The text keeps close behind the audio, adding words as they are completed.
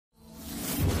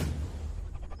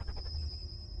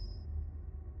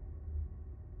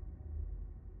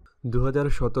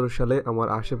2017 সালে আমার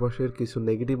আশেপাশের কিছু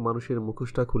নেগেটিভ মানুষের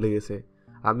মুখোশটা খুলে গেছে।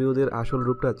 আমি ওদের আসল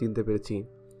রূপটা চিনতে পেরেছি।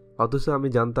 অথচ আমি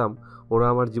জানতাম ওরা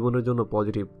আমার জীবনের জন্য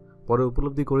পজিটিভ। পরে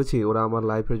উপলব্ধি করেছি ওরা আমার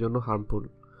লাইফের জন্য হার্মফুল।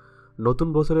 নতুন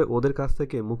বছরে ওদের কাছ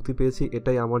থেকে মুক্তি পেয়েছি,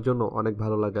 এটাই আমার জন্য অনেক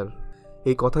ভালো লাগার।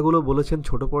 এই কথাগুলো বলেছেন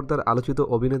ছোট পর্দার আলোচিত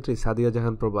অভিনেত্রী সাদিয়া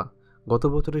জাহান প্রভা। গত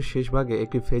বছরের শেষ ভাগে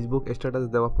একটি ফেসবুক স্ট্যাটাস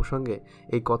দেওয়া প্রসঙ্গে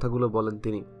এই কথাগুলো বলেন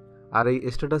তিনি। আর এই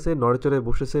স্ট্যাটাসে নড়েচড়ে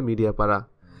বসেছে মিডিয়া পাড়া।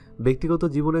 ব্যক্তিগত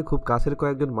জীবনে খুব কাছের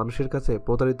কয়েকজন মানুষের কাছে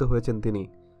প্রতারিত হয়েছেন তিনি,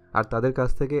 আর তাদের কাছ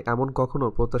থেকে এমন কখনো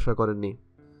প্রত্যাশা করেননি।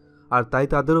 আর তাই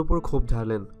তাদের উপর ক্ষোভ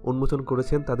ঝাড়লেন, উন্মোচন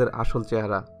করেছেন তাদের আসল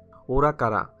চেহারা। ওরা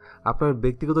কারা? আপনার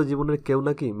ব্যক্তিগত জীবনের কেউ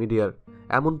নাকি মিডিয়ার?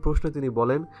 এমন প্রশ্নে তিনি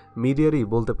বলেন, মিডিয়ারই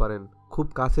বলতে পারেন। খুব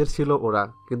কাছের ছিল ওরা,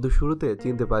 কিন্তু শুরুতে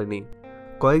চিনতে পারিনি।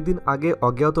 কয়েকদিন আগে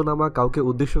অজ্ঞাতনামা কাউকে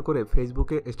উদ্দেশ্য করে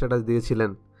ফেসবুকে স্ট্যাটাস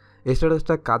দিয়েছিলেন।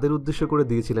 স্ট্যাটাসটা কাদের উদ্দেশ্য করে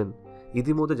দিয়েছিলেন?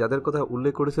 ইতিমধ্যে যাদের কথা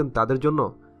উল্লেখ করেছেন তাদের জন্য?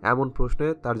 এমন প্রশ্নে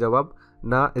তার জবাব,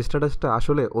 না, স্ট্যাটাসটা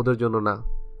আসলে ওদের জন্য না।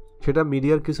 সেটা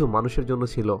মিডিয়ার কিছু মানুষের জন্য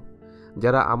ছিল,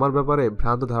 যারা আমার ব্যাপারে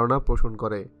ভ্রান্ত ধারণা পোষণ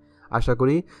করে। আশা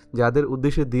করি যাদের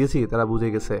উদ্দেশ্যে দিয়েছি তারা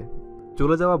বুঝে গেছে।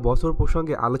 চলে যাওয়া বছর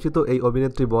প্রসঙ্গে আলোচিত এই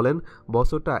অভিনেত্রী বলেন,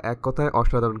 বছরটা এক কথায়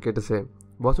অসাধারণ কেটেছে।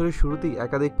 বছরের শুরুতেই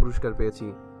একাধিক পুরস্কার পেয়েছি।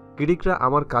 ক্রিটিকরা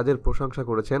আমার কাজের প্রশংসা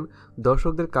করেছেন,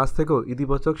 দর্শকদের কাছ থেকেও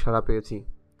ইতিবাচক সাড়া পেয়েছি।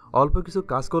 অল্প কিছু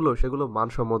কাজ করলেও সেগুলো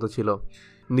মানসম্মত ছিল।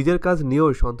 নিজের কাজ নিয়েও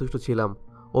সন্তুষ্ট ছিলাম।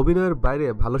 অভিনয়ের বাইরে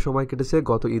ভালো সময় কেটেছে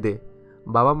গত ঈদে।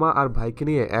 বাবা মা আর ভাইকে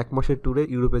নিয়ে 1 মাসের ট্যুরে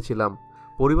ইউরোপে ছিলাম।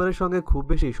 পরিবারের সঙ্গে খুব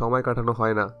বেশি সময় কাটানো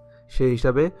হয় না, সেই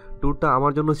হিসাবে ট্যুরটা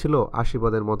আমার জন্য ছিল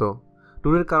আশীর্বাদের মতো।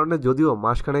 ট্যুরের কারণে যদিও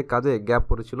মাসখানেক কাজে গ্যাপ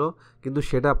পড়েছিল, কিন্তু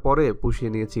সেটা পরে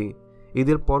পুষিয়ে নিয়েছি।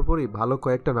 ঈদের পরপরই ভালো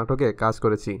কয়েকটা নাটকে কাজ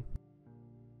করেছি।